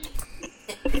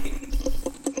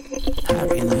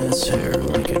Happiness, hair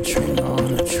like a train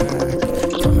on a track.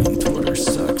 Coming toward her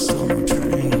sex, so no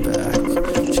turning back.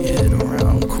 She hid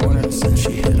around corners and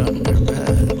she hid under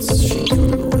beds. She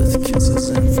killed her with kisses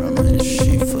and from it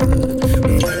she fled.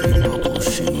 With every bubble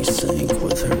she sank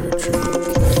with her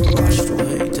drink. Washed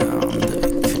away down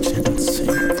the kitchen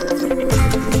sink.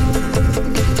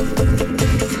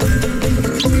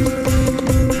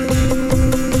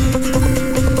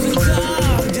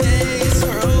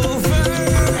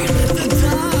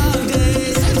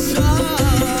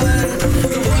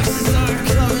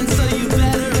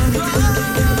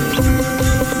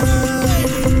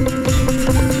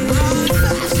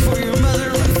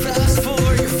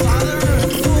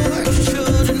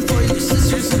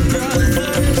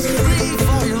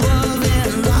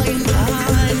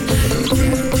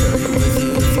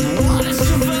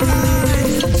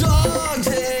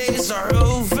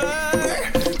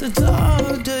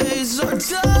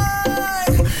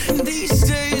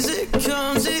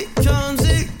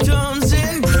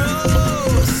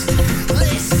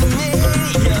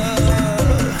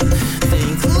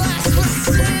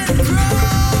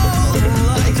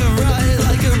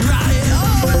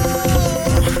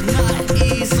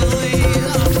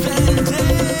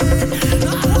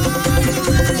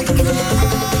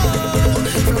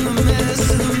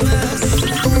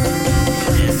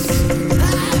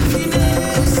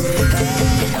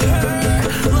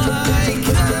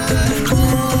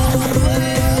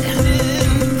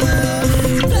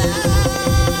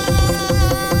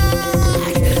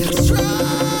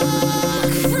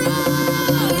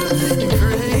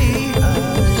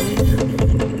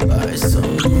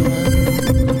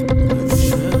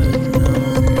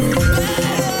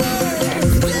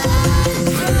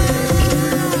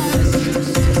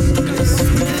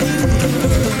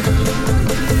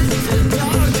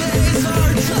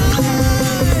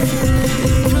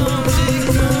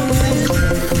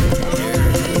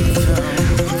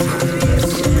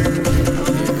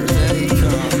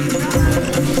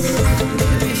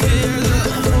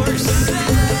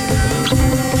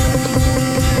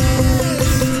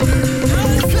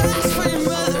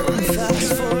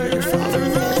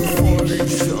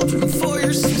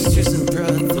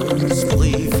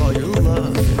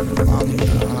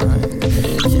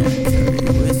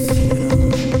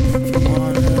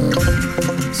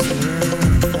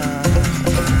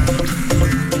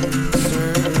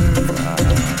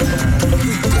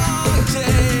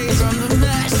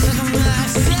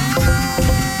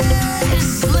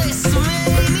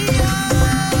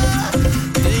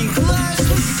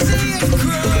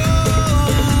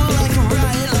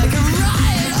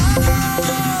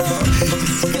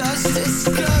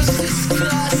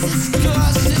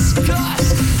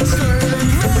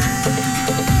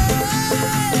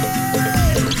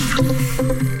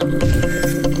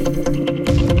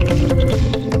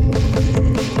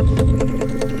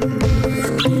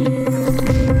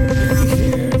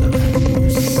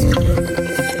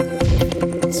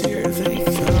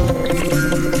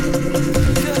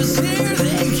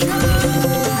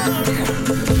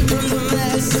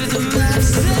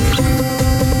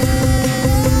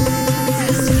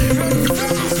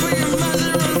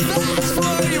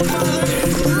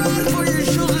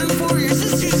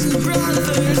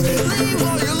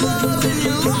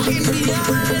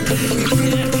 You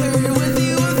can't carry with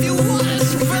you if you want to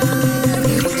survive.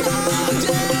 Dog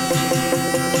days.